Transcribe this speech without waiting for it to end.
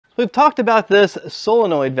We've talked about this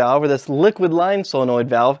solenoid valve, or this liquid line solenoid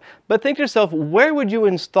valve, but think to yourself, where would you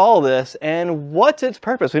install this and what's its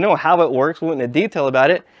purpose? We know how it works, we went into detail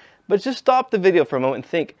about it, but just stop the video for a moment and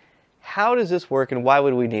think, how does this work and why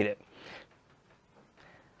would we need it?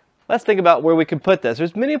 Let's think about where we could put this.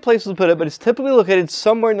 There's many places to put it, but it's typically located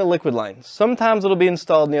somewhere in the liquid line. Sometimes it'll be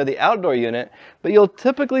installed near the outdoor unit, but you'll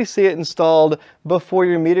typically see it installed before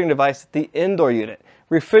your metering device at the indoor unit.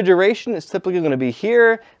 Refrigeration is typically going to be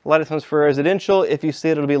here. A lot of times for residential, if you see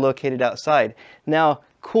it, it'll be located outside. Now,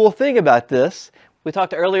 cool thing about this, we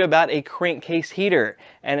talked earlier about a crankcase heater,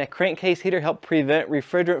 and a crankcase heater helped prevent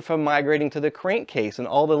refrigerant from migrating to the crankcase and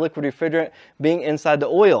all the liquid refrigerant being inside the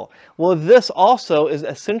oil. Well, this also is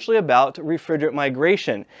essentially about refrigerant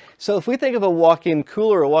migration. So if we think of a walk-in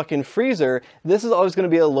cooler or a walk-in freezer, this is always going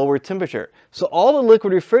to be a lower temperature. So all the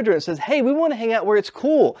liquid refrigerant says, hey, we want to hang out where it's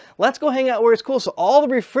cool. Let's go hang out where it's cool. So all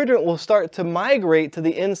the refrigerant will start to migrate to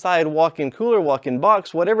the inside walk-in cooler, walk-in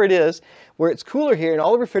box, whatever it is, where it's cooler here, and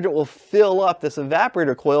all the refrigerant will fill up this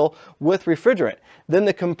evaporator coil with refrigerant. Then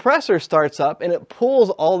the compressor starts up and it pulls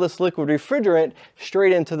all this liquid refrigerant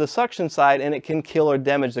straight into the suction side, and it can kill or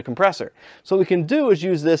damage the compressor. So what we can do is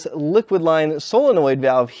use this liquid line solenoid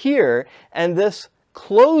valve here, and this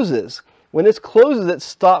closes. When this closes, it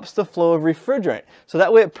stops the flow of refrigerant. So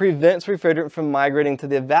that way it prevents refrigerant from migrating to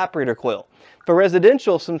the evaporator coil. For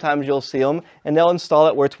residential, sometimes you'll see them and they'll install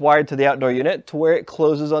it where it's wired to the outdoor unit to where it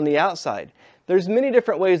closes on the outside. There's many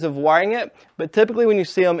different ways of wiring it, but typically when you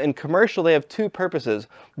see them in commercial, they have two purposes.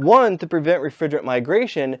 One, to prevent refrigerant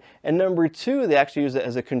migration, and number two, they actually use it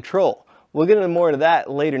as a control. We'll get into more into that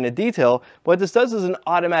later in the detail, but what this does is an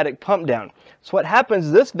automatic pump down. So what happens,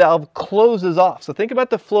 this valve closes off. So think about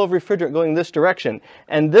the flow of refrigerant going this direction.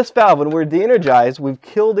 And this valve, when we're de-energized, we've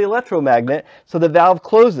killed the electromagnet, so the valve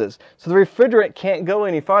closes. So the refrigerant can't go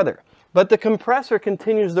any farther. But the compressor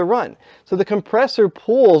continues to run. So the compressor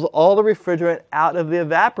pulls all the refrigerant out of the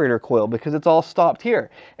evaporator coil because it's all stopped here.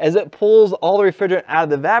 As it pulls all the refrigerant out of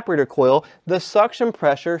the evaporator coil, the suction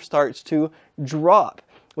pressure starts to drop.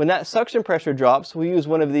 When that suction pressure drops, we use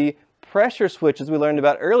one of the pressure switches we learned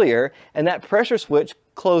about earlier, and that pressure switch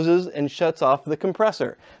closes and shuts off the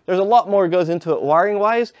compressor. There's a lot more that goes into it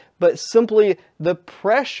wiring-wise, but simply the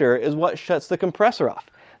pressure is what shuts the compressor off.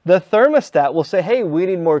 The thermostat will say, hey, we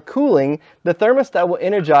need more cooling. The thermostat will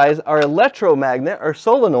energize our electromagnet, our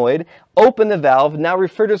solenoid, open the valve. Now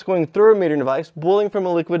refrigerant is going through our metering device, boiling from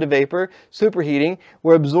a liquid to vapor, superheating.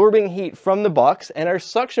 We're absorbing heat from the box, and our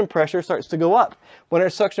suction pressure starts to go up. When our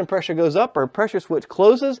suction pressure goes up, our pressure switch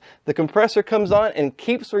closes, the compressor comes on and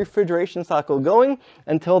keeps the refrigeration cycle going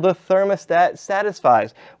until the thermostat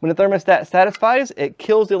satisfies. When the thermostat satisfies, it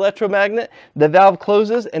kills the electromagnet, the valve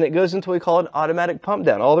closes, and it goes into what we call an automatic pump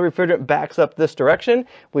down. All the refrigerant backs up this direction.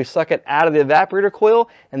 We suck it out of the evaporator coil,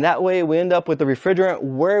 and that way we end up with the refrigerant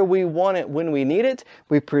where we want it when we need it.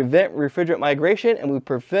 We prevent refrigerant migration, and we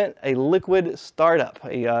prevent a liquid startup,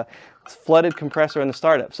 a flooded compressor in the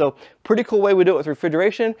startup. So pretty cool way we do it with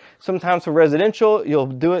refrigeration. Sometimes for residential, you'll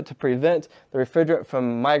do it to prevent the refrigerant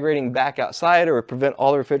from migrating back outside or prevent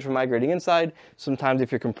all the refrigerant from migrating inside. Sometimes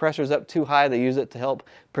if your compressor is up too high, they use it to help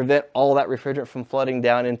prevent all that refrigerant from flooding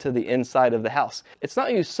down into the inside of the house. It's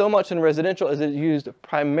not used so much in residential as it's used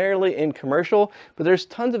primarily in commercial, but there's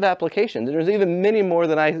tons of applications. There's even many more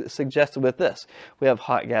than I suggested with this. We have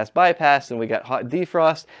hot gas bypass and we got hot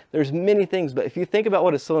defrost. There's many things, but if you think about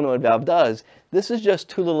what a solenoid valve does, this is just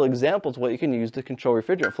two little examples of what you can use to control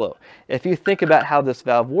refrigerant flow. If you think about how this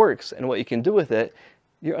valve works and what you can do with it,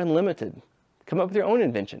 you're unlimited. Come up with your own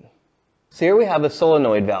invention. So here we have a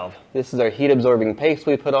solenoid valve. This is our heat absorbing paste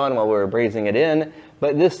we put on while we were brazing it in,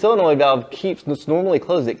 but this solenoid valve keeps, it's normally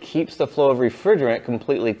closed, it keeps the flow of refrigerant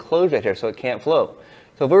completely closed right here so it can't flow.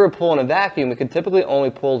 So if we were pulling a vacuum, we could typically only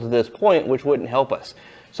pull to this point, which wouldn't help us.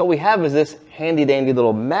 So what we have is this handy dandy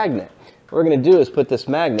little magnet. What we're going to do is put this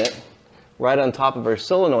magnet right on top of our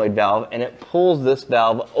solenoid valve, and it pulls this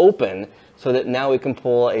valve open so that now we can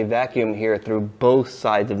pull a vacuum here through both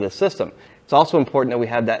sides of the system. It's also important that we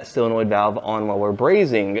have that solenoid valve on while we're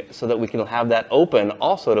brazing so that we can have that open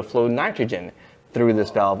also to flow nitrogen through this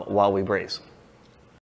valve while we braze.